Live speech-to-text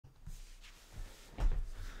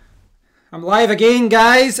I'm live again,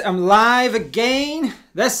 guys. I'm live again.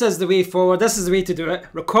 This is the way forward. This is the way to do it.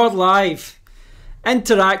 Record live.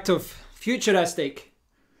 Interactive. Futuristic.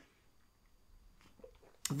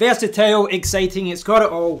 Versatile. Exciting. It's got it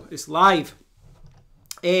all. It's live.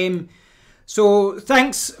 So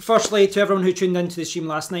thanks firstly to everyone who tuned into the stream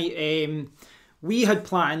last night. We had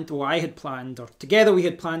planned, well I had planned, or together we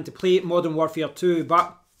had planned to play Modern Warfare 2,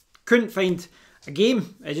 but couldn't find a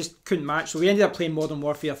game. I just couldn't match, so we ended up playing Modern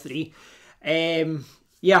Warfare 3.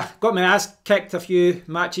 Yeah, got my ass kicked a few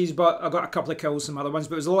matches, but I got a couple of kills, some other ones,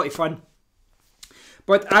 but it was a lot of fun.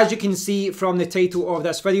 But as you can see from the title of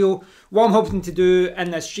this video, what I'm hoping to do in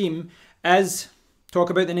this stream is talk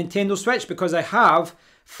about the Nintendo Switch, because I have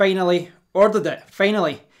finally ordered it.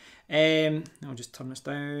 Finally. I'll just turn this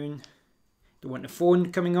down. Don't want the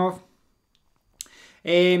phone coming off.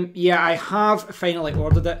 Yeah, I have finally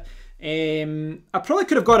ordered it. I probably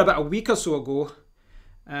could have got it about a week or so ago.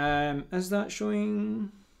 Is that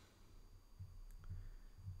showing?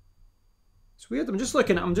 It's weird. I'm just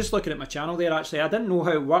looking at my channel there. Actually, I didn't know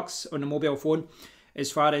how it works on the mobile phone.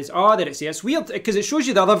 As far as there it's there. It's weird because it shows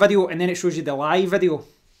you the other video and then it shows you the live video.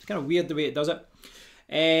 It's kind of weird the way it does it.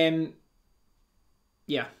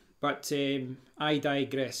 Yeah, but I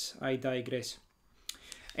digress.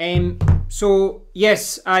 So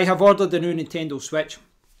yes, I have ordered the new Nintendo Switch.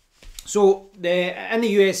 So in the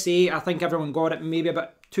USA, I think everyone got it maybe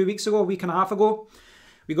about 2 weeks ago, a week and a half ago.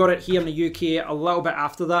 We got it here in the UK a little bit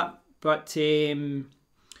after that, but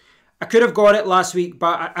I could have got it last week,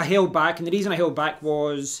 but I held back, and the reason I held back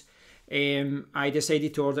was I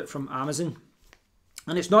decided to order it from Amazon,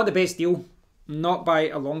 and it's not the best deal, not by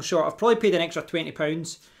a long shot. I've probably paid an extra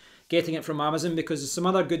 £20 getting it from Amazon because there's some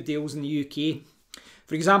other good deals in the UK.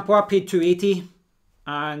 For example, I paid £280.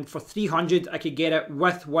 And for £300, I could get it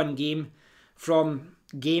with one game from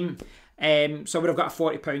Game. So I would have got a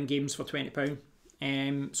 £40 games for £20.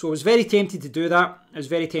 So I was very tempted to do that.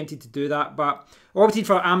 But I opted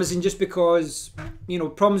for Amazon just because, you know,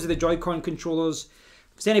 problems with the Joy-Con controllers.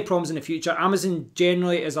 If there's any problems in the future, Amazon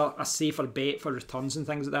generally is a safer bet for returns and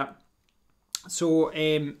things like that. So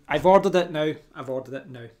I've ordered it now.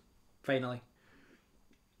 Finally.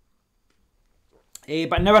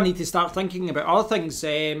 But now I need to start thinking about other things.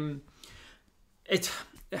 I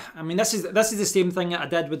mean, this is the same thing that I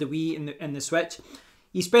did with the Wii and the Switch.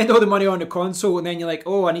 You spend all the money on the console, and then you're like,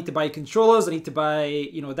 oh, I need to buy controllers. I need to buy,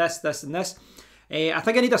 you know, this, and this. I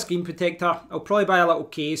think I need a screen protector. I'll probably buy a little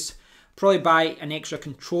case. Probably buy an extra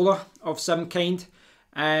controller of some kind.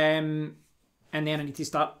 And then I need to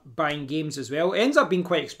start buying games as well. It ends up being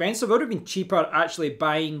quite expensive. It would have been cheaper actually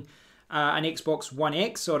buying an Xbox One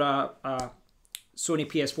X or a Sony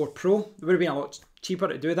PS4 Pro. It would have been a lot cheaper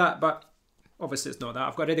to do that, but obviously it's not that.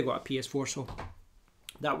 I've already got a PS4, so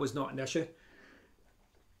that was not an issue.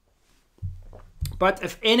 But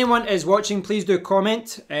if anyone is watching, please do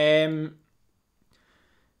comment. It's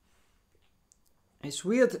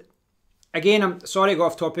weird. Again, I'm sorry I got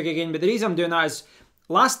off topic again, but the reason I'm doing that is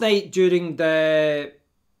last night during the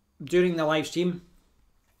live stream,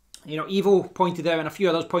 you know, Evo pointed out and a few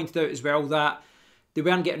others pointed out as well that they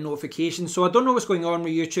weren't getting notifications. So I don't know what's going on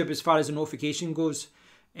with YouTube as far as the notification goes.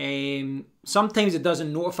 Sometimes it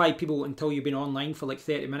doesn't notify people until you've been online for like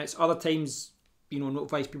 30 minutes. Other times, you know,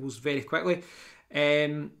 notifies people very quickly.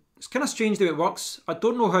 It's kind of strange the way it works. I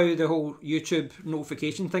don't know how the whole YouTube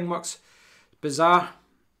notification thing works. Bizarre.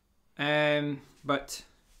 But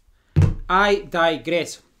I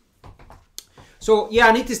digress. So yeah,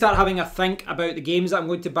 I need to start having a think about the games that I'm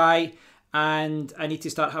going to buy. And I need to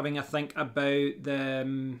start having a think about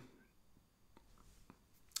the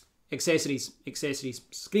accessories,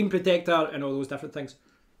 screen protector and all those different things.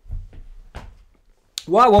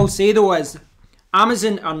 What I will say though is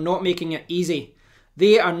Amazon are not making it easy.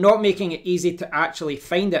 They are not making it easy to actually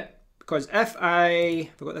find it. Because if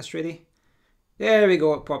I got this ready. There we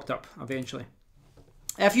go, it popped up eventually.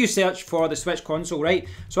 If you search for the Switch console, right?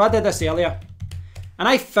 So I did this earlier. And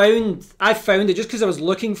I found it just because I was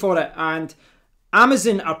looking for it, and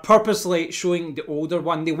Amazon are purposely showing the older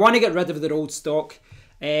one. They want to get rid of their old stock.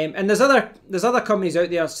 And there's other companies out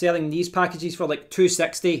there selling these packages for like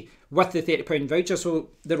 $260 with the £30 voucher, so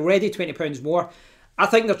they're already £20 more. I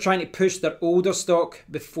think they're trying to push their older stock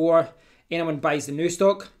before anyone buys the new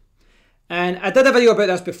stock. And I did a video about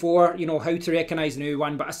this before, you know, how to recognise the new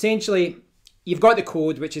one, but essentially you've got the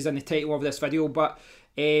code, which is in the title of this video, but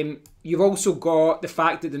you've also got the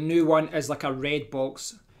fact that the new one is like a red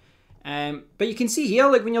box. But you can see here,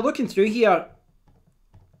 like when you're looking through here,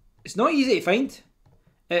 it's not easy to find.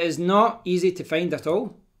 It is not easy to find at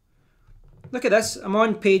all. Look at this. I'm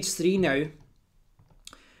on page 3 now.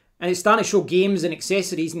 and it's starting to show games and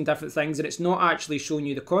accessories and different things, and it's not actually showing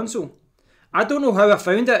you the console. I don't know how I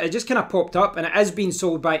found it. It just kind of popped up, and it is being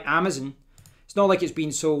sold by Amazon. It's not like it's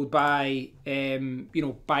being sold by, you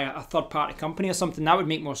know, by a third-party company or something. That would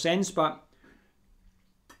make more sense, but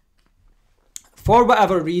for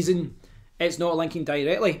whatever reason, it's not linking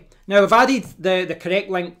directly. Now, I've added the correct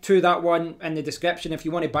link to that one in the description if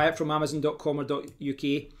you want to buy it from amazon.com or .uk.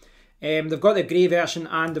 They've got the grey version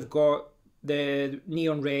and they've got the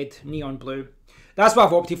neon red, neon blue. That's what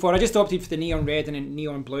I've opted for. I just opted for the neon red and then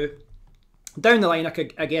neon blue. Down the line,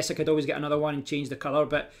 I guess I could always get another one and change the colour,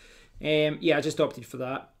 but yeah, I just opted for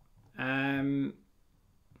that.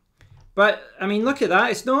 But, I mean, look at that.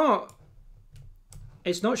 It's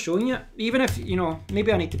not showing it. Even if, you know,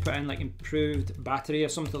 maybe I need to put in like improved battery or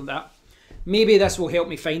something like that. Maybe this will help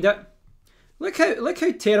me find it. Look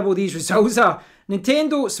how terrible these results are.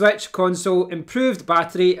 Nintendo Switch console, improved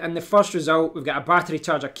battery, and the first result, we've got a battery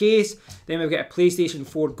charger case, then we've got a PlayStation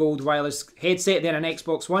 4 Gold wireless headset, then an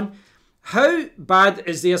Xbox One. How bad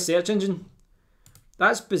is their search engine?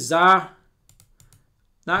 That's bizarre.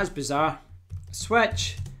 That is bizarre.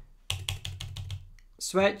 Switch,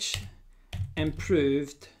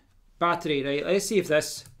 improved battery, right? Let's see if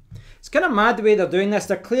this... It's kind of mad the way they're doing this.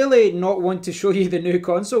 They're clearly not wanting to show you the new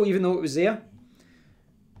console, even though it was there.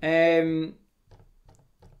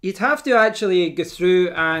 You'd have to actually go through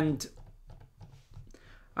and...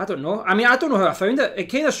 I don't know. I mean, I don't know how I found it. It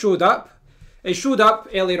kind of showed up. It showed up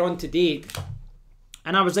earlier on today.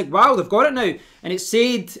 And I was like, wow, they've got it now. And it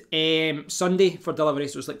said Sunday for delivery,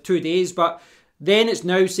 so it's like 2 days. But then it's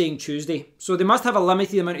now saying Tuesday. So they must have a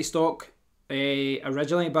limited amount of stock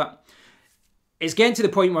originally. But it's getting to the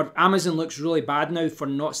point where Amazon looks really bad now for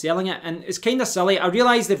not selling it. And it's kind of silly. I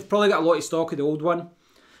realise they've probably got a lot of stock of the old one.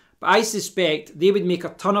 But I suspect they would make a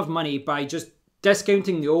ton of money by just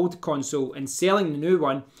discounting the old console and selling the new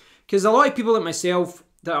one. Because a lot of people like myself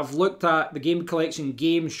that have looked at the Game Collection,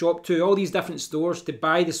 Game, Shop2, all these different stores to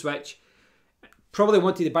buy the Switch, probably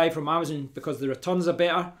wanted to buy from Amazon because the returns are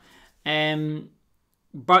better.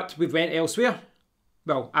 But we've went elsewhere.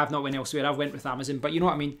 Well, I've not went elsewhere, I've went with Amazon, but you know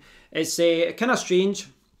what I mean. It's kind of strange.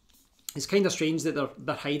 It's kind of strange that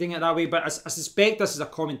they're hiding it that way, but I suspect this is a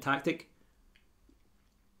common tactic.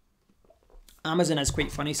 Amazon is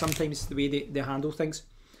quite funny sometimes, the way they handle things.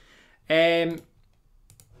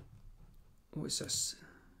 What's this?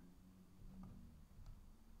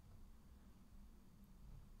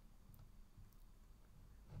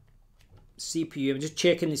 CPU. I'm just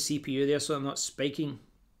checking the CPU there so I'm not spiking.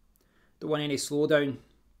 Don't want any slowdown.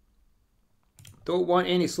 Don't want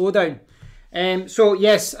any slowdown. So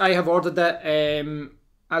yes, I have ordered it.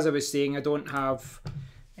 As I was saying, I don't have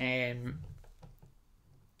any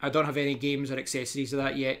games or accessories of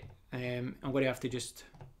that yet. I'm going to have to just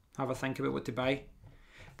have a think about what to buy.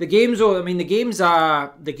 The games, though, I mean, the games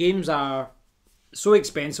are so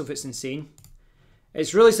expensive, it's insane.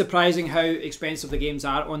 It's really surprising how expensive the games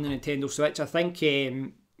are on the Nintendo Switch. I think,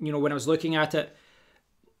 you know, when I was looking at it,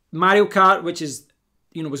 Mario Kart, which is,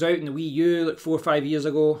 you know, was out in the Wii U like 4 or 5 years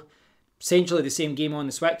ago, essentially the same game on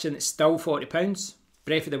the Switch, and it's still £40.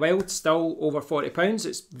 Breath of the Wild, still over £40.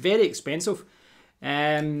 It's very expensive.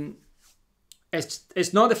 It's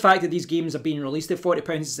not the fact that these games are being released at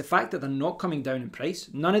 £40, it's the fact that they're not coming down in price.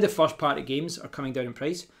 None of the first party games are coming down in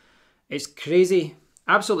price. It's crazy,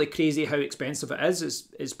 absolutely crazy how expensive it is.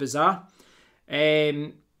 It's bizarre.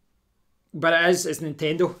 But it's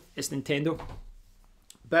Nintendo. It's Nintendo.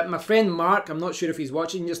 But my friend Mark, I'm not sure if he's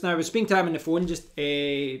watching just now, I was speaking to him on the phone just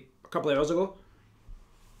a couple of hours ago.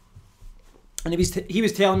 And he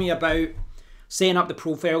was telling me about setting up the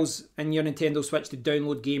profiles in your Nintendo Switch to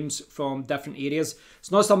download games from different areas. It's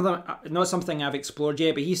not something I've explored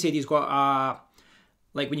yet, but he said he's got a,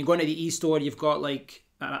 like when you go into the e-store, you've got like,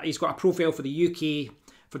 he's got a profile for the UK,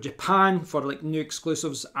 for Japan, for like new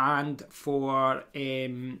exclusives, and for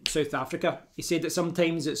South Africa. He said that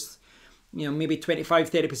sometimes it's, you know, maybe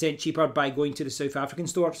 25-30% cheaper by going to the South African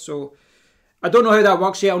store. So I don't know how that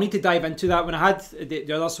works yet. I'll need to dive into that. When I had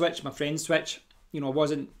the other Switch, my friend's Switch, you know, I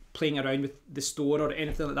wasn't playing around with the store or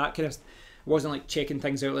anything like that. I wasn't like checking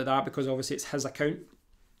things out like that because obviously it's his account.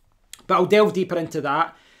 But I'll delve deeper into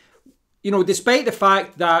that. You know, despite the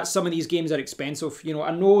fact that some of these games are expensive, you know,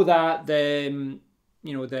 I know that the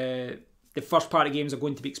first party games are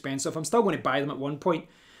going to be expensive. I'm still going to buy them at one point.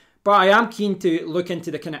 But I am keen to look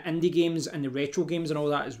into the kind of indie games and the retro games and all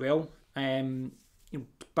that as well. You know,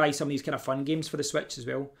 buy some of these kind of fun games for the Switch as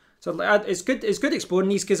well. So it's good exploring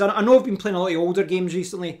these, because I know I've been playing a lot of older games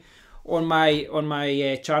recently on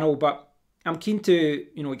my channel, but I'm keen to,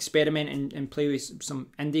 you know, experiment and play with some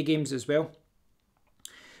indie games as well.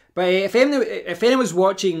 But if anyone's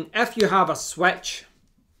watching, if you have a Switch,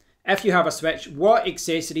 what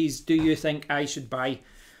accessories do you think I should buy?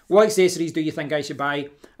 What accessories do you think I should buy?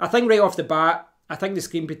 I think right off the bat, I think the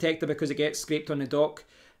screen protector, because it gets scraped on the dock.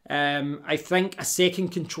 I think a second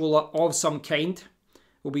controller of some kind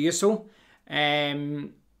will be useful.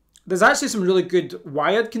 There's actually some really good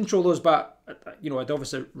wired controllers, but you know, I'd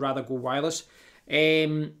obviously rather go wireless.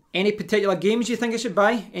 Any particular games you think I should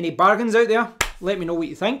buy? Any bargains out there? Let me know what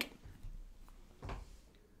you think.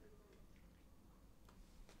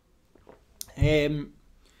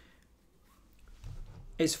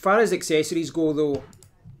 As far as accessories go though,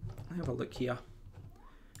 I'll have a look here.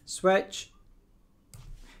 Switch.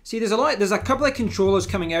 See, there's a couple of controllers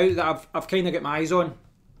coming out that I've kind of got my eyes on.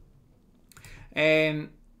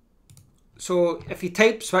 So if you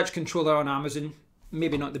type Switch controller on Amazon,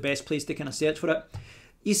 maybe not the best place to kind of search for it.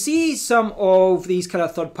 You see some of these kind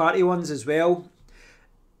of third-party ones as well.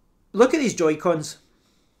 Look at these Joy-Cons.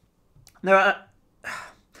 Now,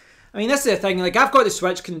 I mean, this is the thing. Like, I've got the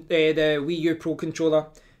Switch, the Wii U Pro controller.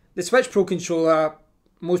 The Switch Pro controller,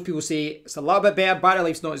 most people say it's a little bit better. Battery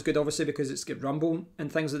life's not as good, obviously, because it's got rumble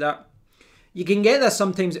and things like that. You can get this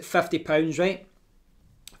sometimes at £50, right?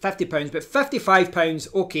 £50, but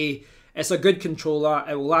 £55, okay, it's a good controller.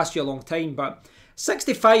 It will last you a long time, but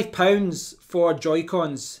 £65 for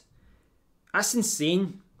Joy-Cons, that's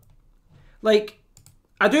insane. Like,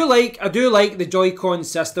 I do like the Joy-Con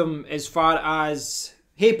system as far as...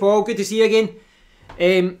 Hey Paul, good to see you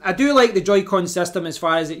again. I do like the Joy-Con system as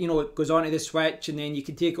far as it, you know, it goes onto the Switch and then you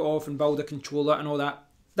can take it off and build a controller and all that.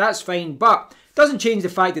 That's fine, but it doesn't change the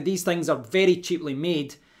fact that these things are very cheaply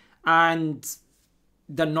made and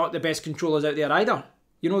they're not the best controllers out there either.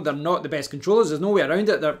 You know, they're not the best controllers. There's no way around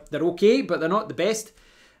it. They're okay, but they're not the best.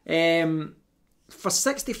 For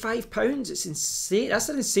 £65, it's insane. That's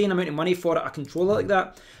an insane amount of money for a controller like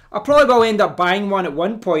that. I probably will end up buying one at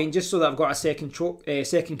one point just so that I've got a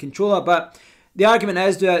second controller. But the argument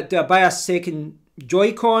is, do I buy a second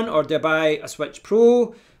Joy-Con or do I buy a Switch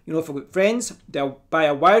Pro? You know, if I've got friends, do I buy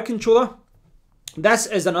a wired controller? This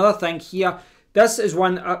is another thing here. This is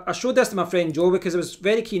one, I showed this to my friend Joe because I was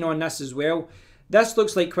very keen on this as well. This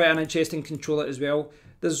looks like quite an interesting controller as well.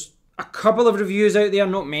 There's a couple of reviews out there,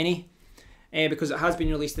 not many, because it has been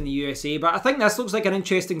released in the USA. But I think this looks like an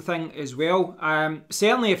interesting thing as well.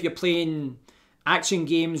 Certainly if you're playing action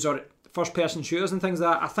games or first-person shooters and things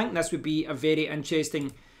like that, I think this would be a very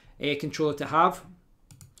interesting controller to have.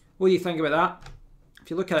 What do you think about that?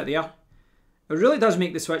 If you look at it there, it really does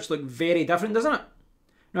make the Switch look very different, doesn't it?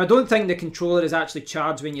 Now, I don't think the controller is actually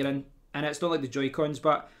charged when you're in, and it's not like the Joy-Cons,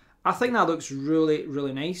 but I think that looks really,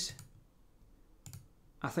 really nice.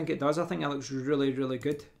 I think it does. I think that looks really, really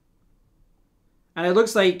good. And it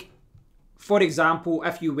looks like, for example,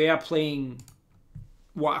 if you were playing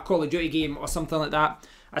what a Call of Duty game or something like that,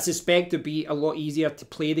 I suspect it would be a lot easier to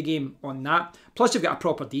play the game on that. Plus, you've got a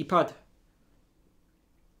proper D-pad.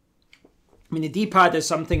 I mean, the D-pad is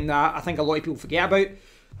something that I think a lot of people forget about,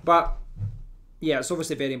 but yeah, it's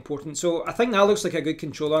obviously very important. So I think that looks like a good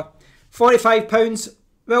controller. £45.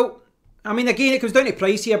 Well, I mean, again, it comes down to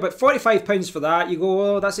price here, but £45 for that, you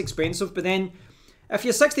go, oh, that's expensive. But then, if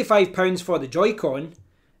you're £65 for the Joy-Con,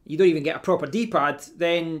 you don't even get a proper D-pad,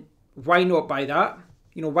 then why not buy that?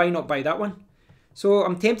 You know, why not buy that one? So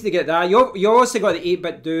I'm tempted to get that. You also got the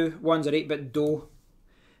 8-bit do ones, or 8-bit do,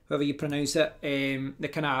 however you pronounce it. The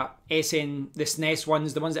kind of SN, the SNES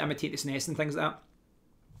ones, the ones that imitate the SNES and things like that.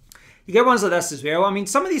 You get ones like this as well. I mean,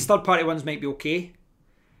 some of these third-party ones might be okay.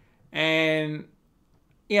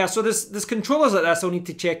 Yeah, so there's controllers like this I'll need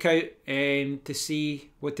to check out to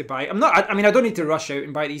see what to buy. I mean, I don't need to rush out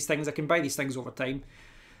and buy these things. I can buy these things over time.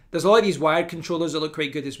 There's a lot of these wired controllers that look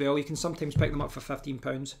quite good as well. You can sometimes pick them up for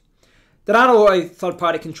 £15. There are a lot of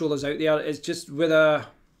third-party controllers out there. It's just whether,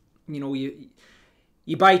 you know,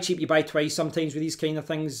 you buy cheap, you buy twice sometimes with these kind of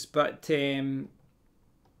things. But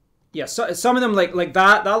yeah, so, some of them like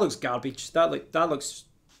that looks garbage.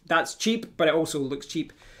 That's cheap, but it also looks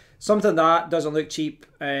cheap. Something that doesn't look cheap.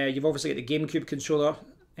 You've obviously got the GameCube controller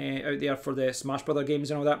out there for the Smash Brother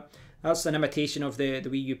games and all that. That's an imitation of the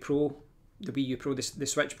Wii U Pro, the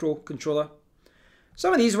Switch Pro controller.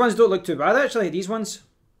 Some of these ones don't look too bad actually. These ones.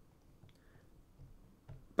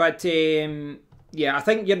 But yeah, I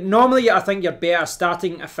think you're better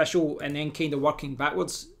starting official and then kind of working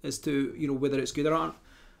backwards as to, you know, whether it's good or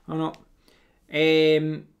not.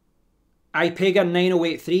 iPega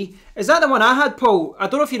 9083. Is that the one I had, Paul? I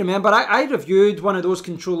don't know if you remember. I reviewed one of those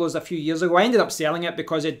controllers a few years ago. I ended up selling it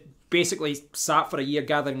because it basically sat for a year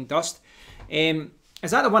gathering dust. Is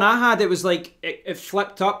that the one I had? It was like, it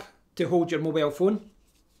flipped up to hold your mobile phone.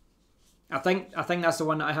 I think that's the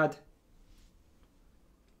one that I had.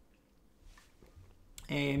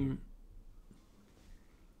 If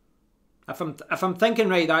I'm thinking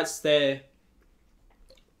right, that's the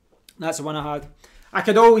one I had. I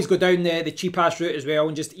could always go down the cheap ass route as well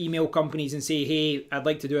and just email companies and say, hey, I'd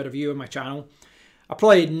like to do a review on my channel. I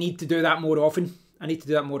probably need to do that more often.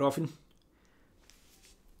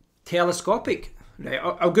 Telescopic. Right,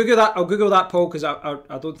 I'll Google that. I'll Google that, Paul, because I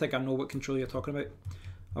don't think I know what controller you're talking about.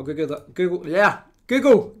 I'll Google that. Google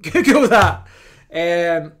that.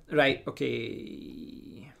 Right,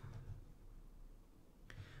 okay.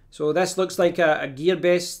 So this looks like a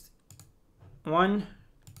gear-based one.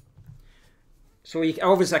 So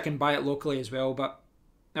obviously I can buy it locally as well, but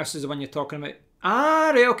this is the one you're talking about.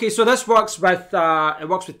 Ah, right, okay. So this works with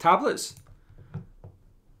tablets.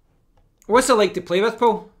 What's it like to play with,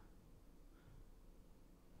 Paul?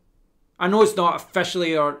 I know it's not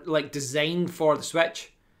officially or like designed for the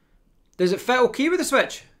Switch. Does it fit okay with the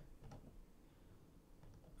Switch?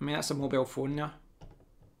 I mean, that's a mobile phone now.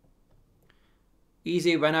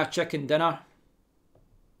 Easy winner, chicken dinner.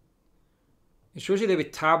 It shows you there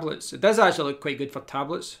with tablets. It does actually look quite good for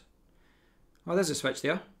tablets. Oh, there's a Switch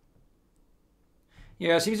there.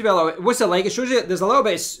 Yeah, it seems to be a lot. What's it like? It shows you there's a little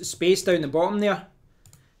bit of space down the bottom there.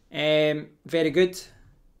 Very good.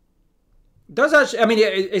 Does actually, I mean,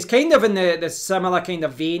 it's kind of in the similar kind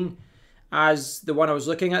of vein as the one I was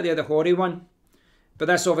looking at there, the Hori one. But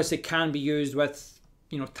this obviously can be used with,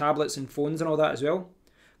 you know, tablets and phones and all that as well.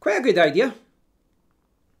 Quite a good idea.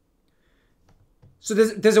 So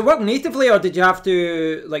does it work natively, or did you have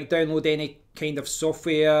to like download any kind of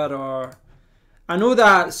software? Or I know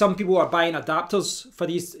that some people are buying adapters for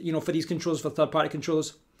these, you know, for these controllers, for third-party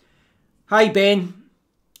controllers. Hi Ben.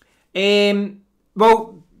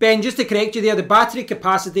 Well, Ben, just to correct you there, the battery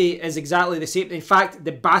capacity is exactly the same. In fact,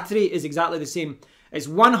 the battery is exactly the same. It's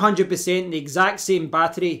 100% the exact same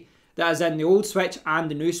battery that is in the old Switch and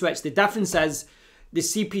the new Switch. The difference is the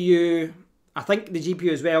CPU, I think the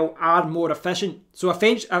GPU as well, are more efficient. So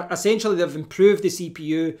essentially they've improved the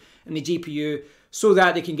CPU and the GPU so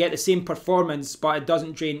that they can get the same performance, but it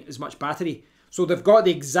doesn't drain as much battery. So they've got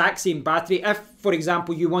the exact same battery. If, for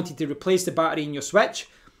example, you wanted to replace the battery in your Switch,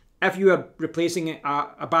 if you are replacing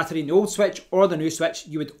a battery in the old Switch or the new Switch,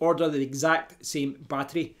 you would order the exact same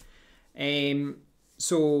battery.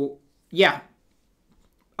 So yeah,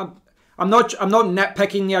 I'm not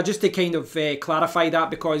nitpicking there, just to kind of clarify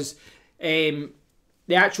that, because the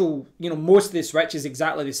actual, you know, most of the Switch is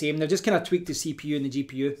exactly the same. They're just kind of tweaked the CPU and the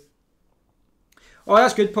GPU. Oh,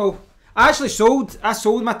 that's good, Paul. I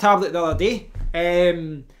sold my tablet the other day.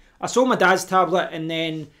 I sold my dad's tablet, and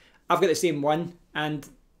then I've got the same one. And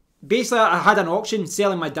basically, I had an auction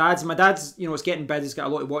selling my dad's. My dad's, you know, it's getting bid. He's got a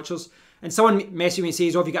lot of watchers. And someone messaged me and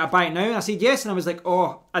says, "Oh, have you got to buy it now?" And I said, "Yes." And I was like,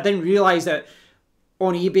 "Oh, I didn't realise that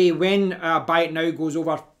on eBay, when buy it now goes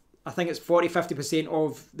over, I think it's 40-50%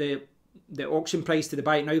 of the auction price to the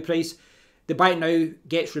buy it now price, the buy it now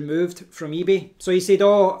gets removed from eBay." So he said,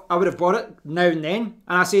 "Oh, I would have bought it now and then."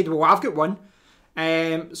 And I said, "Well, I've got one."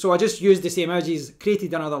 So I just used the same images,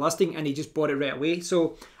 created another listing, and he just bought it right away.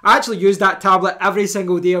 So I actually used that tablet every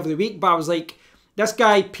single day of the week, but I was like, this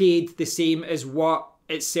guy paid the same as what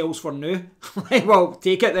it sells for now. Well,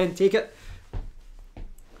 take it then, take it.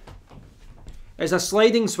 There's a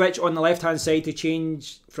sliding switch on the left hand side to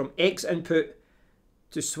change from X input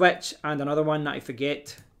to switch, and another one that I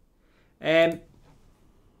forget. So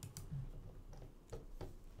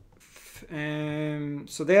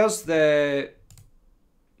there's the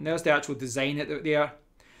actual design there.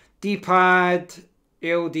 D-pad,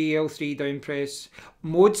 LD, L3, down press.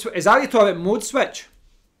 Mode, is that what you're talking about? Mode switch?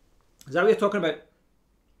 Is that what you're talking about?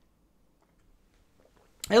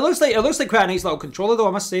 It looks like quite a nice little controller though,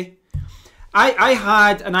 I must say. I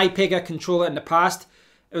had an iPega controller in the past.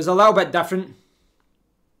 It was a little bit different.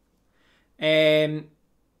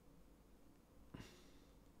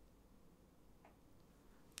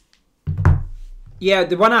 Yeah,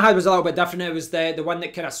 the one I had was a little bit different. It was the one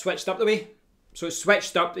that kind of switched up the way. So it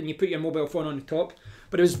switched up and you put your mobile phone on the top.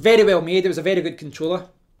 But it was very well made. It was a very good controller.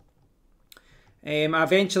 I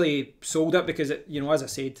eventually sold it because, it, you know, as I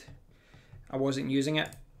said, I wasn't using it.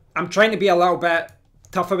 I'm trying to be a little bit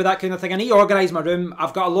tougher with that kind of thing. I need to organise my room.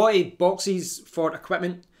 I've got a lot of boxes for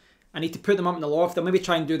equipment. I need to put them up in the loft. I'll maybe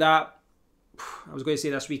try and do that, I was going to say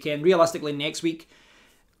this weekend, realistically next week.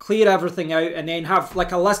 Clear everything out and then have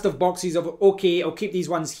like a list of boxes of, okay, I'll keep these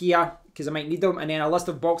ones here because I might need them. And then a list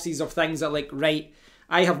of boxes of things that like, right,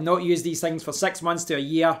 I have not used these things for 6 months to a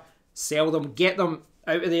year. Sell them, get them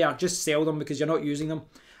out of there. Just sell them because you're not using them.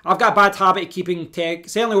 I've got a bad habit of keeping tech.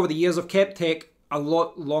 Certainly over the years, I've kept tech a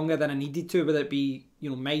lot longer than I needed to, whether it be, you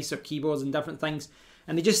know, mice or keyboards and different things.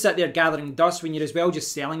 And they just sit there gathering dust when you're as well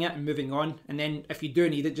just selling it and moving on. And then if you do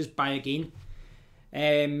need it, just buy again.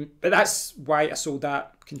 But that's why I sold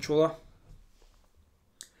that controller.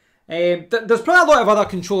 There's probably a lot of other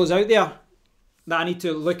controllers out there that I need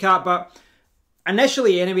to look at, but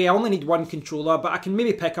initially anyway, I only need one controller, but I can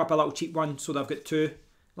maybe pick up a little cheap one so that I've got two,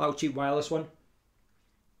 a little cheap wireless one.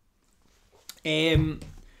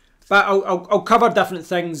 But I'll cover different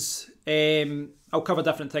things. I'll cover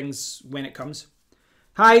different things when it comes.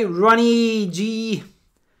 Hi, Ronnie G.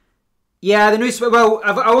 Yeah, the new Switch. Well,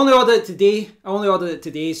 I only ordered it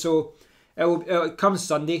today. So it comes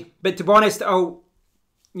Sunday. But to be honest, I'll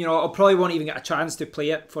probably won't even get a chance to play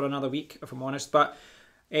it for another week, if I'm honest. But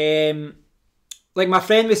like my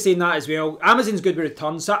friend was saying that as well. Amazon's good with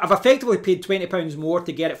returns. So I've effectively paid £20 more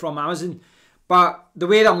to get it from Amazon. But the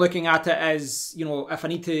way that I'm looking at it is, you know, if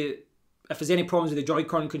there's any problems with the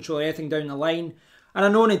Joy-Con controller or anything down the line, and I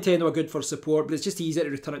know Nintendo are good for support, but it's just easier to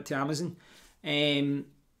return it to Amazon.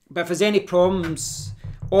 But if there's any problems,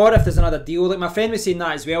 or if there's another deal, like my friend was saying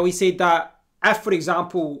that as well. He said that if, for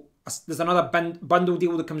example, there's another bundle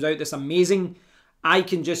deal that comes out that's amazing, I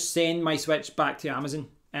can just send my Switch back to Amazon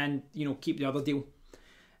and, you know, keep the other deal.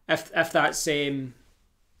 If that's the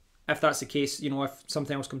case, you know, if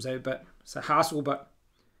something else comes out, but it's a hassle. But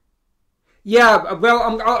yeah,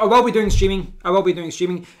 well, I will be doing streaming.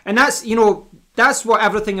 And that's, you know, that's what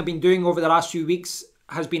everything I've been doing over the last few weeks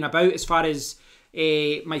has been about as far as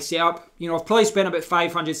my setup. You know, I've probably spent about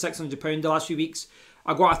 £500–600 the last few weeks.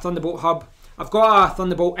 I've got a Thunderbolt hub. I've got a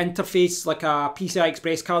Thunderbolt interface, like a PCI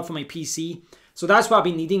Express card for my PC. So that's what I've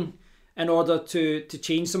been needing in order to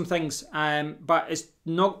change some things. But it's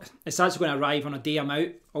actually going to arrive on a day I'm out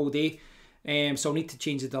all day. So I'll need to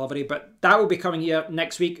change the delivery. But that will be coming here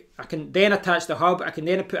next week. I can then attach the hub. I can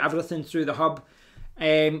then put everything through the hub.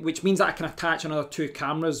 Which means that I can attach another 2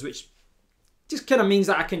 cameras, which just kind of means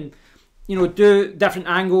that I can, you know, do different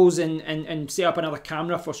angles and set up another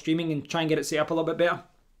camera for streaming and try and get it set up a little bit better.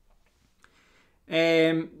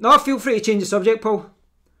 No, feel free to change the subject, Paul.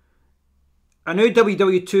 A new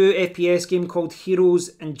WW2 FPS game called Heroes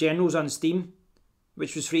and Generals on Steam,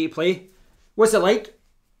 which was free to play. What's it like?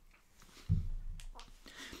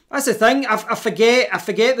 That's the thing. I forget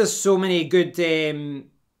there's so many good...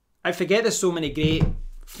 I forget there's so many great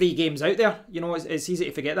free games out there. You know, it's easy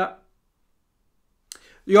to forget that.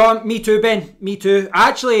 Yeah, me too, Ben. Me too.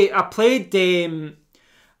 Actually, I played...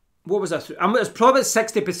 what was it? It was probably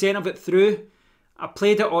 60% of it through. I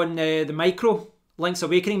played it on the Micro, Link's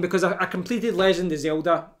Awakening, because I completed Legend of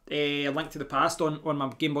Zelda, Link to the Past on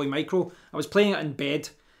my Game Boy Micro. I was playing it in bed,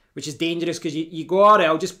 which is dangerous because you go, alright,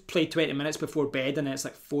 I'll just play 20 minutes before bed and then it's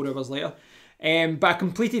like 4 hours later. But I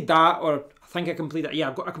completed that, or I think I completed it.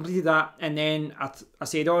 Yeah, I completed that, and then I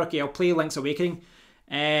said, oh, okay, I'll play Link's Awakening.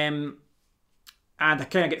 And I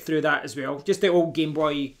kind of get through that as well. Just the old Game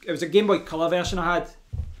Boy, it was a Game Boy Color version I had.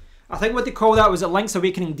 I think what they call that was a Link's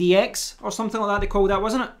Awakening DX or something like that they called that,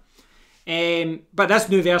 wasn't it? But this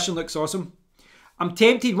new version looks awesome. I'm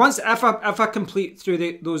tempted, if I complete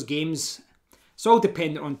through those games, it's all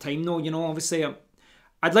dependent on time though, you know, obviously.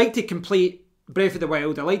 I'd like to complete Breath of the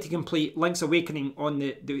Wild, I'd like to complete Link's Awakening on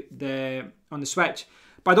the Switch,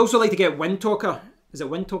 but I'd also like to get Wind Talker. Is it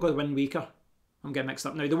Wind Talker or Wind Waker? I'm getting mixed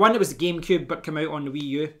up now. The one that was the GameCube but came out on the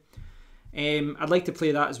Wii U. I'd like to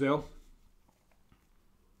play that as well.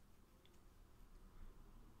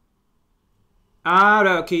 Ah,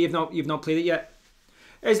 right, okay, you've not played it yet.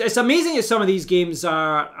 It's amazing that some of these games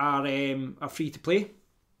are free to play.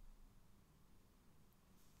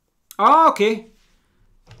 Oh, okay.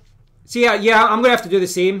 So yeah, I'm gonna have to do the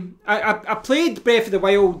same. I played Breath of the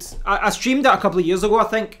Wild. I streamed it a couple of years ago, I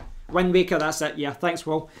think. Wind Waker, that's it. Yeah, thanks,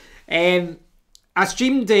 Will. I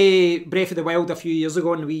streamed Breath of the Wild a few years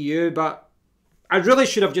ago on the Wii U, but I really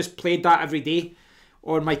should have just played that every day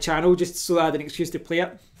on my channel just so that I had an excuse to play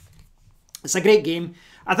it. It's a great game.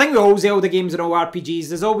 I think with all Zelda games and all RPGs,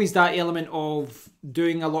 there's always that element of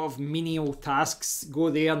doing a lot of menial tasks. Go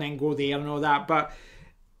there and then go there and all that. But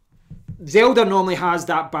Zelda normally has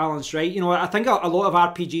that balance, right? You know, I think a lot of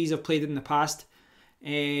RPGs I've played in the past.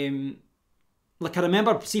 Like I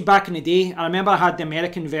remember, see back in the day, I remember I had the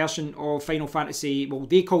American version of Final Fantasy. Well,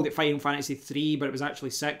 they called it Final Fantasy 3, but it was actually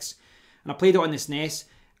 6. And I played it on the SNES.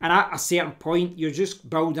 And at a certain point, you're just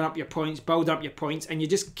building up your points, and you're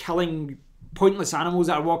just killing pointless animals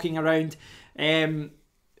that are walking around, and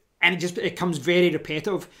it becomes very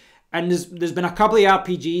repetitive. And there's been a couple of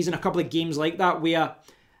RPGs and a couple of games like that where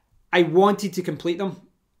I wanted to complete them.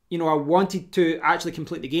 You know, I wanted to actually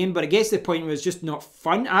complete the game, but it gets to the point where it's just not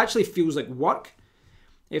fun. It actually feels like work.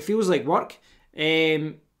 It feels like work.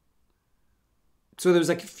 So there was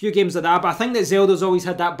like a few games like that, but I think that Zelda's always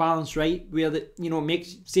had that balance right, where that, you know,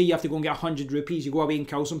 makes, say you have to go and get 100 rupees, you go away and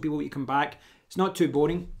kill some people, but you come back. It's not too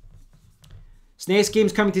boring. SNES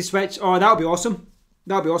games coming to Switch. Oh, that'll be awesome.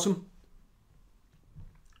 That'll be awesome.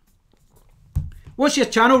 What's your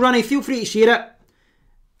channel, Runny? Feel free to share it.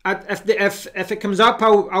 If it comes up,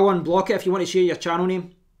 I'll unblock it if you want to share your channel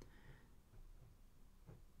name.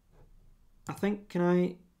 I think, can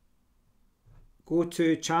I go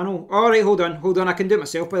to channel? Alright, hold on. I can do it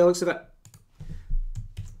myself by the looks of it.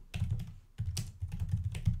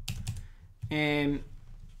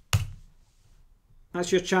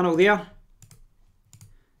 That's your channel there.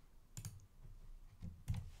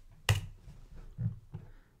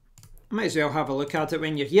 Might as well have a look at it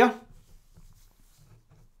when you're here.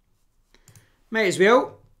 Might as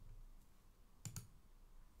well.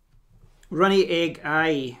 Runny Egg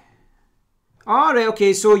Eye. Alright,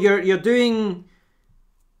 okay, so you're doing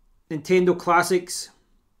Nintendo Classics,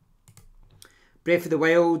 Breath of the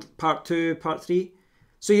Wild, Part 2, Part 3.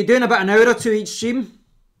 So you're doing about an hour or two each stream.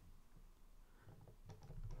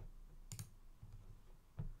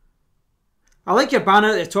 I like your banner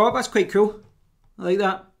at the top, that's quite cool. I like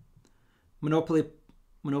that. Monopoly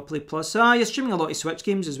Plus. You're streaming a lot of Switch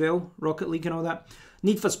games as well. Rocket League and all that.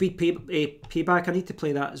 Need for Speed Payback. I need to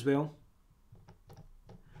play that as well.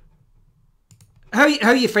 How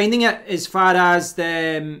are you finding it as far as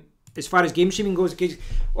game streaming goes?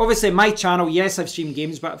 Obviously, my channel, yes, I've streamed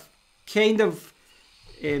games, but I've kind of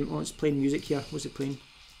oh, it's playing music here. What's it playing?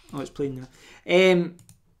 Oh, it's playing now.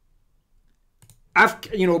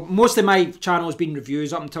 Most of my channel has been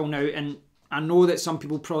reviews up until now, and I know that some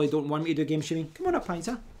people probably don't want me to do game streaming. Come on up,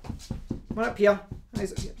 Pinter. Come on up here. Come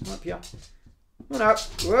on up here. Come on up.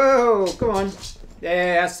 Whoa, come on.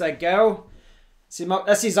 Yeah, that's a girl.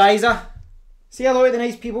 This is Isa. Say hello to the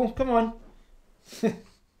nice people. Come on.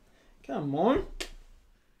 Come on.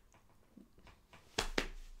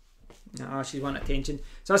 Ah, she's wanting attention.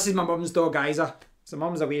 So this is my mum's dog, Isa. So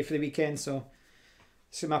mum's away for the weekend, so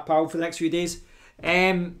this is my pal for the next few days.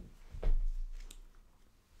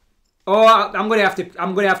 Oh, I'm gonna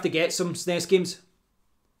have to get some SNES games.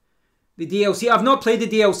 The DLC. I've not played the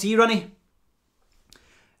DLC, Runny.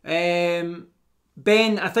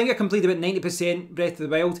 Ben, I think I completed about 90% Breath of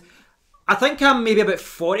the Wild. I think I'm maybe about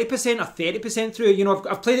 40% or 30% through. You know,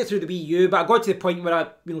 I've played it through the Wii U, but I got to the point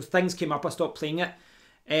where things came up, I stopped playing it,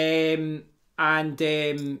 I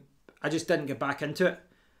just didn't get back into it.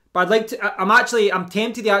 But I'd like to. I'm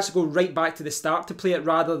tempted to actually go right back to the start to play it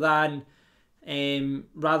rather than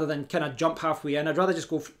kind of jump halfway in. I'd rather just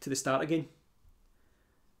go to the start again.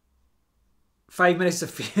 5 minutes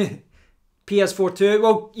of PS4 too.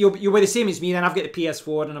 Well, you'll be the same as me then. I've got the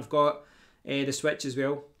PS4 and I've got the Switch as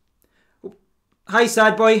well. Hi,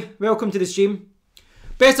 Sad Boy. Welcome to the stream.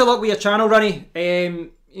 Best of luck with your channel, Runny.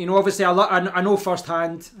 Obviously, I know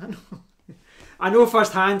firsthand. I know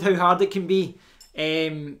firsthand how hard it can be.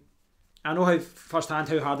 I know firsthand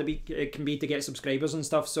how hard it can be to get subscribers and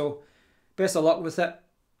stuff. So, best of luck with it.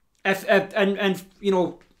 I've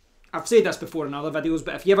said this before in other videos,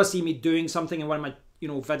 but if you ever see me doing something in one of my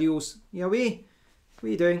videos, what are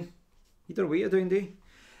you doing? You don't know what you're doing, do you?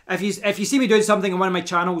 If you see me doing something on one of my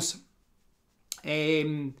channels,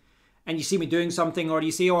 and you see me doing something, or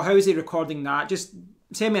you say, oh, how is he recording that? Just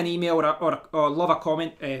send me an email or leave a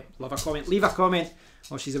comment. Leave a comment.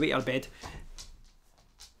 Oh, she's away to her bed.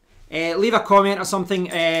 Leave a comment or something,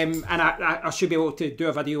 and I should be able to do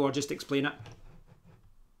a video or just explain it.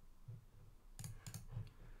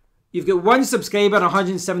 You've got 1 subscriber and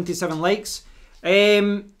 177 likes.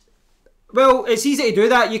 Well, it's easy to do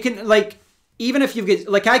that. You can, even if you've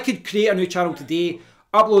got, I could create a new channel today,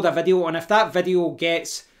 upload a video, and if that video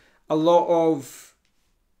gets a lot of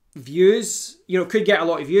views, could get a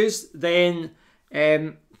lot of views, then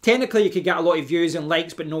technically you could get a lot of views and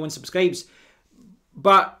likes, but no one subscribes.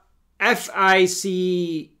 But if I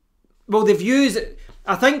see, well, the views,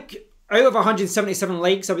 I think out of 177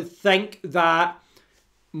 likes, I would think that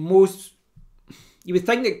you would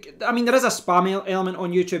think that, there is a spam element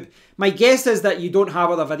on YouTube. My guess is that you don't have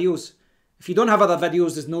other videos. If you don't have other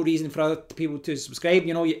videos, there's no reason for other people to subscribe.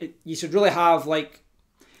 You should really have,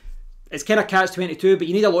 it's kind of catch-22, but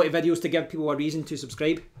you need a lot of videos to give people a reason to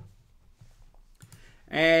subscribe.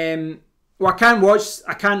 Well, I can't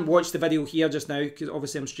watch the video here just now because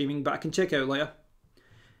obviously I'm streaming, but I can check it out later.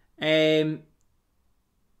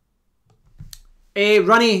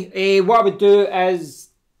 Runny, what I would do is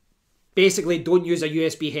basically don't use a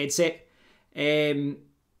USB headset.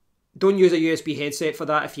 Don't use a USB headset for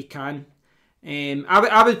that if you can.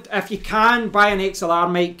 I would if you can buy an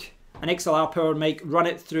XLR mic an XLR power mic, run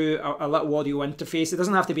it through a little audio interface. It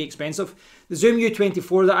doesn't have to be expensive. The Zoom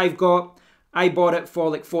U24 that I've got, I bought it for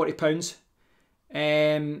like £40.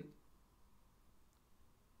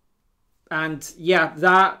 And yeah,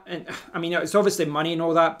 that, I mean, it's obviously money and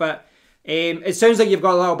all that, but it sounds like you've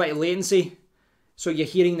got a little bit of latency. So you're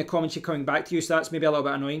hearing the commentary coming back to you, so that's maybe a little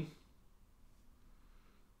bit annoying.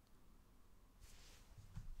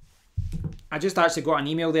 I just actually got an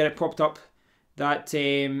email there, it popped up, that,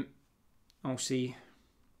 I'll see.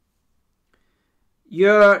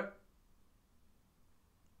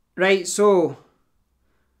 Right, so,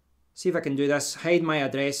 see if I can do this, hide my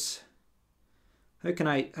address. How can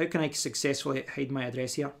I successfully hide my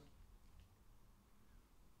address here?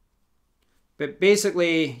 But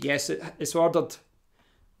basically, yes, it's ordered.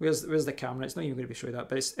 Where's the camera? It's not even going to be showing that,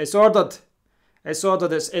 but it's ordered. It's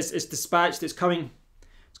ordered. It's dispatched. It's coming.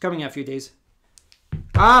 It's coming in a few days.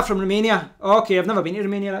 Ah, from Romania. Okay, I've never been to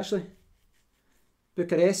Romania actually.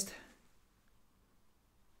 Bucharest.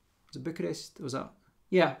 Was it Bucharest? Was that?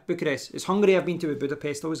 Yeah, Bucharest. It's Hungary. I've been to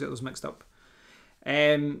Budapest. Always get those mixed up.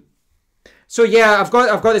 So yeah, I've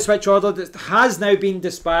got the Switch ordered. It has now been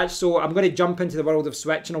dispatched. So I'm going to jump into the world of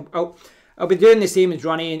Switch, and I'll be doing the same as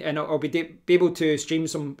Ronnie, and I'll be able to stream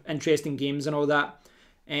some interesting games and all that.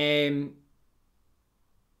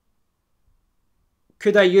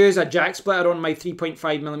 Could I use a jack splitter on my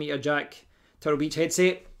 3.5mm jack Turtle Beach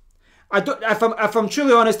headset? I don't. If I'm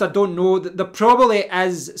truly honest, I don't know. There probably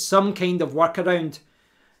is some kind of workaround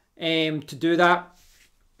to do that.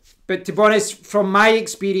 But to be honest, from my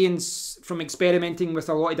experience, from experimenting with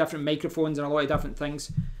a lot of different microphones and a lot of different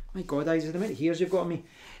things, my God, the amount of hairs you've got on me.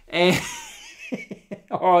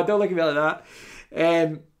 Oh, don't look at me like that.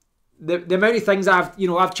 The amount of things I've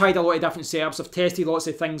tried a lot of different setups. I've tested lots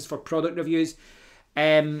of things for product reviews.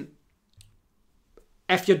 If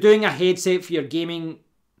you're doing a headset for your gaming,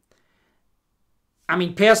 I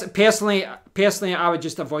mean, personally, I would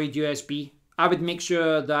just avoid USB. I would make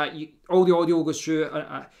sure that all the audio goes through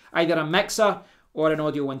either a mixer or an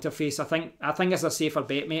audio interface. I think it's a safer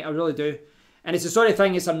bet, mate. I really do. And it's the sort of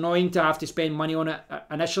thing, it's annoying to have to spend money on it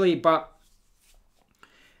initially, but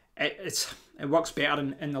it works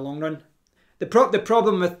better in the long run. The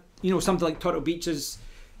problem with something like Turtle Beach is,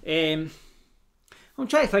 I'm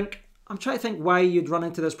trying to think why you'd run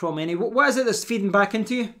into this problem anyway. What is it that's feeding back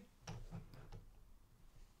into you?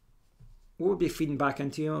 What would be feeding back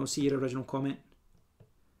into you? I'll see your original comment.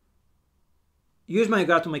 Use my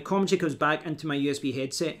Elgato. My commentary comes back into my USB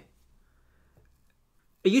headset.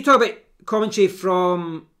 Are you talking about commentary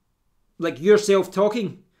from like yourself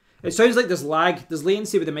talking? It sounds like there's lag, there's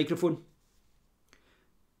latency with the microphone.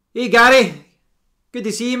 Hey Gary, good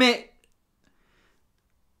to see you, mate.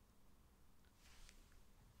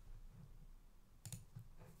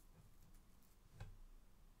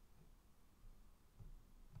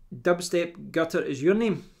 Dubstep Gutter is your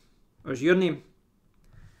name? Or is your name?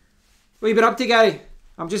 What have you been up to, Gary?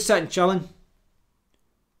 I'm just sitting chilling.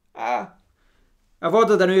 I've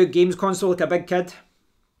ordered a new games console like a big kid.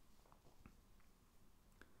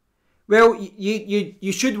 Well,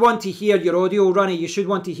 you should want to hear your audio, Ronnie. You should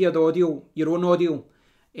want to hear the audio, your own audio,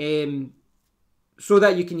 so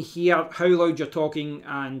that you can hear how loud you're talking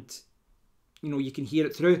and, you can hear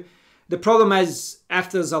it through. The problem is,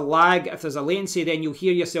 if there's a lag, if there's a latency, then you'll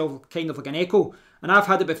hear yourself kind of like an echo. And I've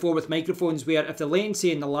had it before with microphones where if the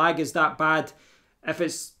latency and the lag is that bad, if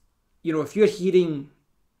it's, if you're hearing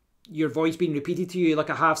your voice being repeated to you like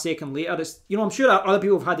a half second later, it's, I'm sure other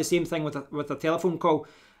people have had the same thing with a telephone call.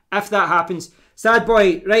 If that happens, sad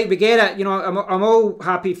boy, right, we get it. I'm all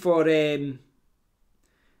happy for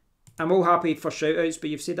shout outs, but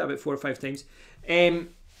you've said that about 4 or 5 times.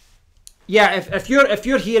 Yeah, if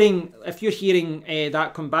you're hearing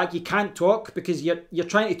that come back, you can't talk because you're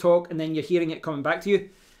trying to talk and then you're hearing it coming back to you.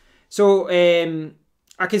 So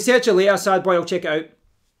I can search it later, sad boy. I'll check it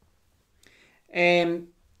out.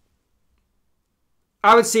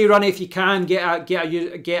 I would say, Ronnie, if you can get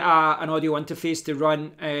an audio interface to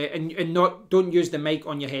run and don't use the mic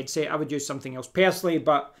on your headset. I would use something else personally,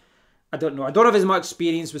 but I don't know. I don't have as much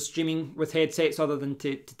experience with streaming with headsets other than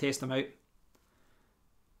to test them out.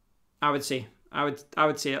 I would say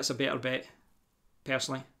that's a better bet,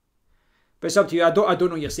 personally. But it's up to you. I don't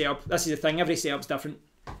know your setup. This is the thing. Every setup's different.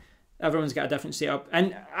 Everyone's got a different setup.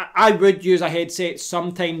 And I would use a headset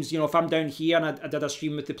sometimes, if I'm down here and I did a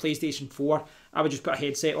stream with the PlayStation 4, I would just put a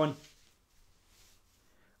headset on.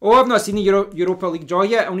 Oh, I've not seen the Europa League draw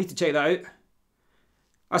yet. I'll need to check that out.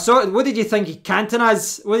 I saw it. What did you think of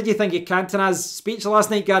Cantona's speech last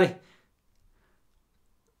night, Gary?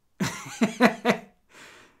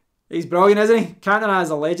 He's brilliant, isn't he? Cantona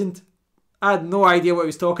is a legend. I had no idea what he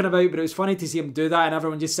was talking about, but it was funny to see him do that and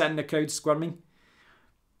everyone just sitting in the crowd squirming.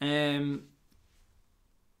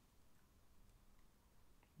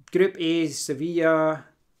 Group A, Sevilla,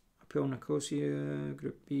 Apel Nicosia.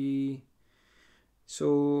 Group B.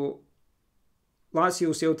 So,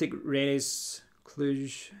 Lazio, Celtic, Rennes,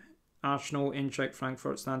 Cluj, Arsenal, Eintracht,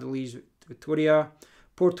 Frankfurt, Standard Liège, Victoria,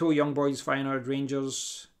 Porto, Young Boys, Feyenoord,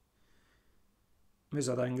 Rangers. Who's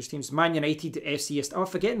other English teams? Man United, FC. Oh,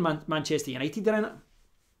 forgetting Manchester United are in it.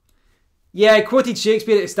 Yeah, I quoted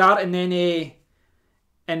Shakespeare at the start, and then he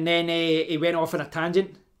went off on a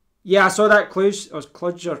tangent. Yeah, I saw that. Cluj, or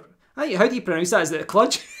Cluj, or how do you pronounce that? Is it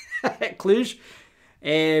Cluj? Cluj.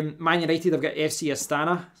 Man United have got FC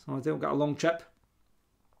Astana, so they've got a long trip.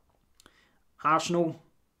 Arsenal,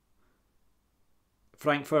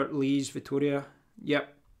 Frankfurt, Liège, Victoria.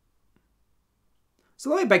 Yep. There's a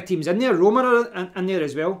lot of big teams in there. Roma are in there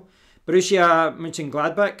as well. Borussia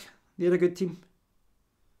Mönchengladbach, they're a good team.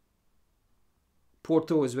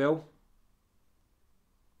 Porto as well.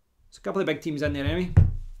 There's a couple of big teams in there anyway.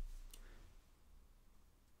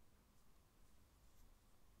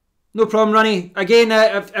 No problem, Ronnie. Again,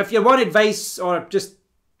 if you want advice or just,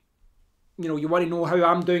 you want to know how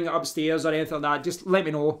I'm doing it upstairs or anything like that, just let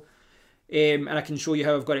me know, and I can show you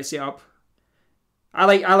how I've got it set up. I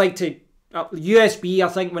like to USB. I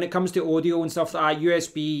think when it comes to audio and stuff like that,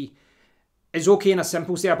 USB is okay in a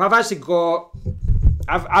simple setup. I've actually got,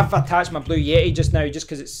 I've attached my Blue Yeti just now, just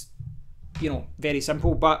because it's, very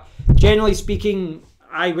simple. But generally speaking,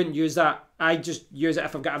 I wouldn't use that. I just use it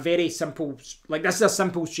if I've got a very simple, like this is a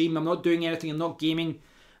simple stream. I'm not doing anything. I'm not gaming.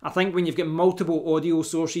 I think when you've got multiple audio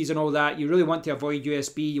sources and all that, you really want to avoid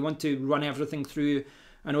USB. You want to run everything through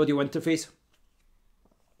an audio interface.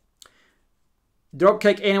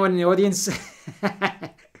 Dropkick anyone in the audience.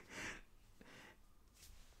 Right,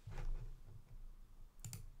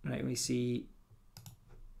 let me see.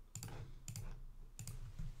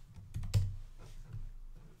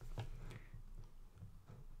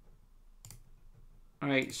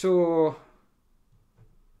 Alright, so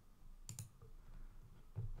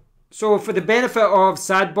for the benefit of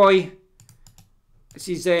Sad Boy, this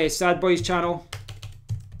is Sad Boy's channel.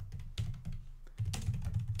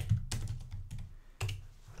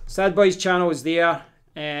 Sad Boy's channel is there,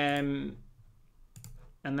 and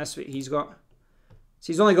this what he's got. So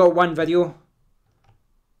he's only got one video,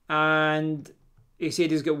 and he said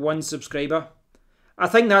he's got one subscriber. I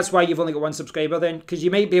think that's why you've only got one subscriber then, because you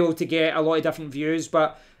might be able to get a lot of different views,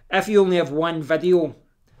 but if you only have one video,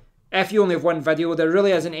 there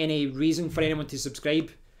really isn't any reason for anyone to subscribe.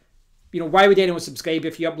 Why would anyone subscribe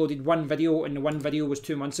if you uploaded one video and the one video was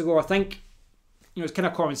 2 months ago? I think, it's kind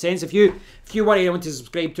of common sense. If you want anyone to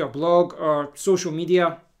subscribe to a blog or social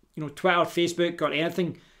media, Twitter, Facebook, or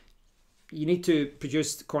anything, you need to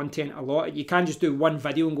produce content a lot. You can't just do one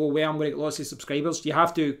video and go, well, I'm going to get lots of subscribers. You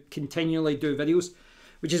have to continually do videos,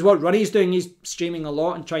 which is what Ronnie's doing. He's streaming a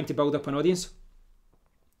lot and trying to build up an audience.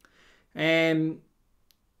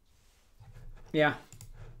 Yeah.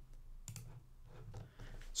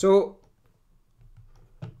 So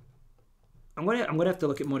I'm gonna have to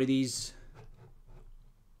look at more of these.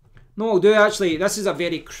 No, I'll do actually. This is a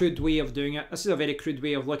very crude way of doing it. This is a very crude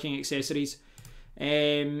way of looking at accessories.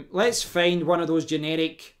 Let's find one of those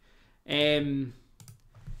generic, the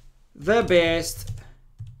best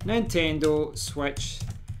Nintendo Switch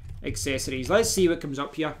accessories. Let's see what comes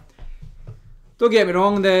up here. Don't get me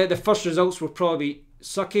wrong, the first results will probably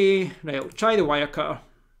sucky. Right, I'll try the wire cutter.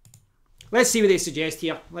 Let's see what they suggest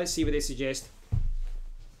here. Let's see what they suggest.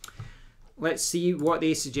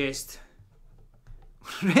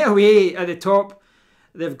 Right away at the top,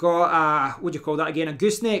 they've got a, what do you call that again? A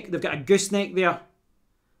gooseneck. They've got a gooseneck there.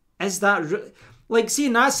 Is that, like, see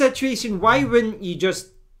in that situation, why wouldn't you just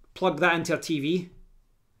plug that into a TV?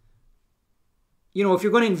 If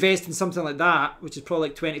you're going to invest in something like that, which is probably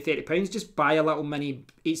like £20–30, just buy a little mini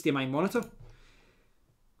HDMI monitor.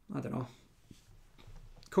 I don't know.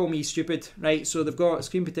 Call me stupid. Right, so they've got a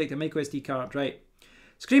screen protector, micro SD card, right.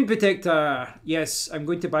 Screen protector, yes, I'm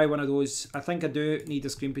going to buy one of those. I think I do need a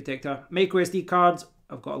screen protector. Micro SD card,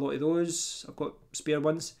 I've got a lot of those. I've got spare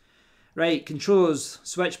ones. Right, controllers,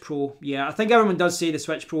 Switch Pro. Yeah, I think everyone does say the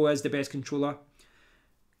Switch Pro is the best controller.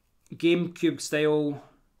 GameCube style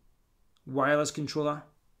wireless controller.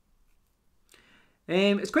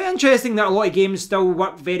 It's quite interesting that a lot of games still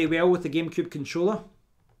work very well with the GameCube controller.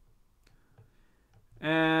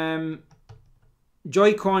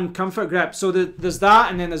 Joy-Con comfort grip. So there's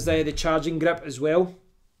that, and then there's the charging grip as well.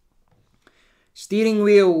 Steering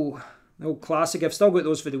wheel, the old classic. I've still got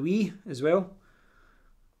those for the Wii as well.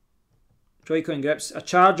 Joy-Con grips. A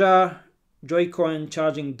charger, Joy-Con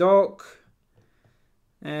charging dock,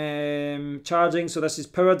 Charging, so this is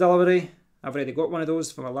power delivery. I've already got one of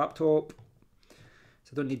those for my laptop,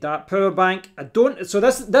 so I don't need that. Power bank, I don't. So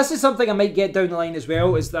this is something I might get down the line as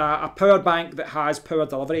well, is that a power bank that has power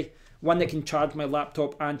delivery, one that can charge my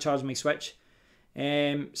laptop and charge my Switch.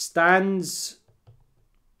 Stands,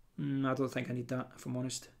 I don't think I need that, if I'm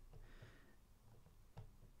honest.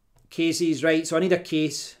 Cases, right, so I need a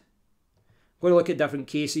case. I'm going to look at different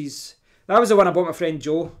cases. That was the one I bought my friend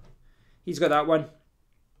Joe. He's got that one.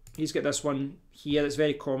 He's got this one here that's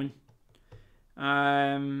very common.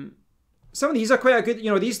 Some of these are quite good.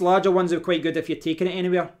 You know, these larger ones are quite good if you're taking it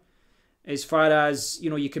anywhere. As far as, you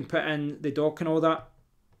know, you can put in the dock and all that.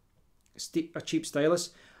 A cheap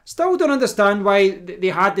stylus. Still don't understand why they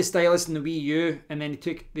had the stylus in the Wii U and then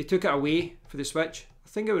they took it away for the Switch. I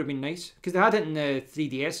think it would have been nice. Because they had it in the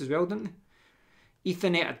 3DS as well, didn't they?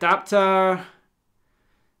 Ethernet adapter.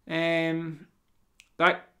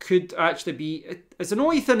 That could actually be... Is there no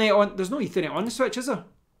Ethernet on... There's no Ethernet on the Switch, is there?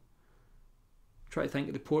 Try to think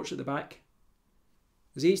of the ports at the back.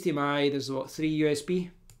 There's HDMI, there's what, 3 USB?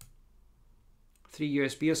 3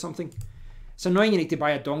 USB or something. It's annoying you need to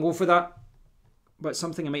buy a dongle for that. But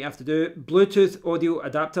something I might have to do. Bluetooth audio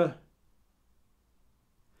adapter.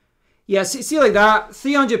 Yeah, see like that.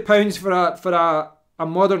 £300 for a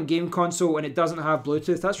modern game console and it doesn't have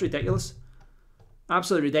Bluetooth. That's ridiculous.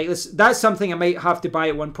 Absolutely ridiculous. That's something I might have to buy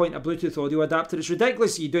at one point, a Bluetooth audio adapter. It's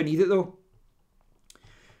ridiculous. You do need it though.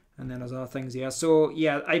 And then there's other things here. So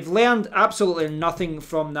yeah, I've learned absolutely nothing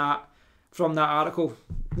from that article.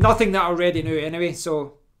 Nothing that I already knew anyway.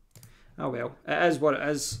 So, oh well, it is what it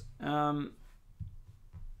is.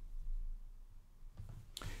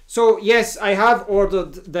 So yes, I have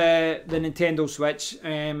ordered the Nintendo Switch.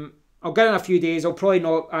 I'll get it in a few days. I'll probably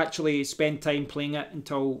not actually spend time playing it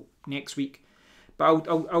until next week. But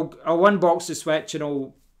I'll unbox the Switch and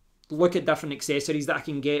I'll look at different accessories that I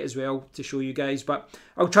can get as well to show you guys. But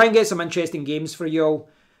I'll try and get some interesting games for you all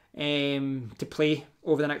to play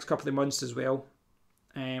over the next couple of months as well.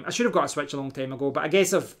 I should have got a Switch a long time ago, but I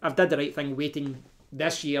guess I've did the right thing waiting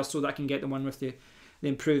this year so that I can get the one with the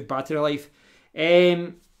improved battery life.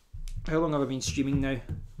 How long have I been streaming now?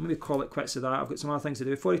 Maybe call it quits of that. I've got some other things to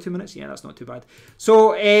do. 42 minutes? Yeah, that's not too bad.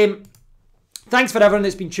 So, thanks for everyone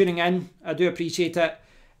that's been tuning in. I do appreciate it.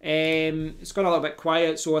 It's gone a little bit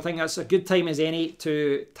quiet, so I think that's a good time as any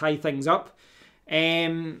to tie things up.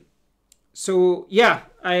 So yeah,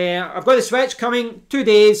 I've got the Switch coming 2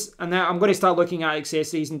 days, and then I'm going to start looking at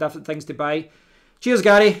accessories and different things to buy. Cheers,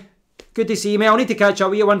 Gary. Good to see you, mate. I'll need to catch up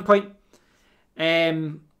with you at one point.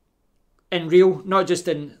 In real, not just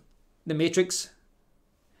in the Matrix.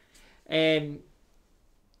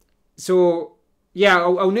 So yeah,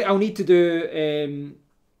 I'll need to do.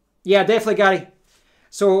 Yeah, definitely, Gary.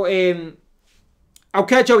 So I'll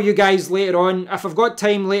catch up with you guys later on. If I've got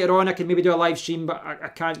time later on, I can maybe do a live stream, but I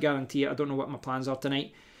can't guarantee it. I don't know what my plans are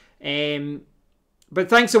tonight. But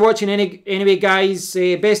thanks for watching anyway, guys.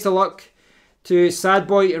 Best of luck to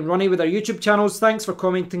Sadboy and Ronnie with their YouTube channels. Thanks for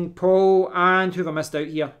commenting, Paul, and who have I missed out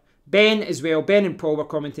here? Ben as well. Ben and Paul were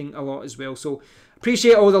commenting a lot as well. So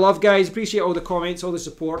appreciate all the love, guys. Appreciate all the comments, all the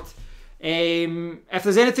support. If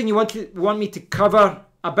there's anything you want me to cover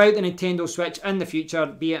about the Nintendo Switch in the future,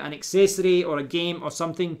 be it an accessory or a game or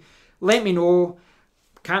something, let me know.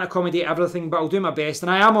 Can't accommodate everything, but I'll do my best.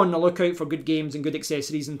 And I am on the lookout for good games and good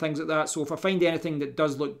accessories and things like that. So if I find anything that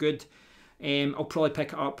does look good, I'll probably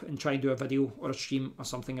pick it up and try and do a video or a stream or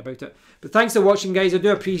something about it. But thanks for watching, guys. I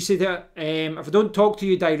do appreciate it. If I don't talk to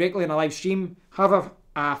you directly in a live stream, have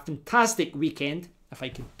a fantastic weekend. If I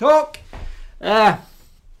can talk.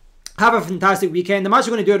 Have a fantastic weekend. I'm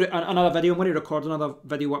actually going to do another video. I'm going to record another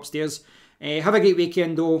video upstairs. Have a great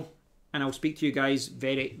weekend, though. And I'll speak to you guys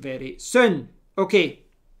very, very soon. Okay.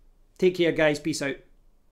 Take care, guys. Peace out.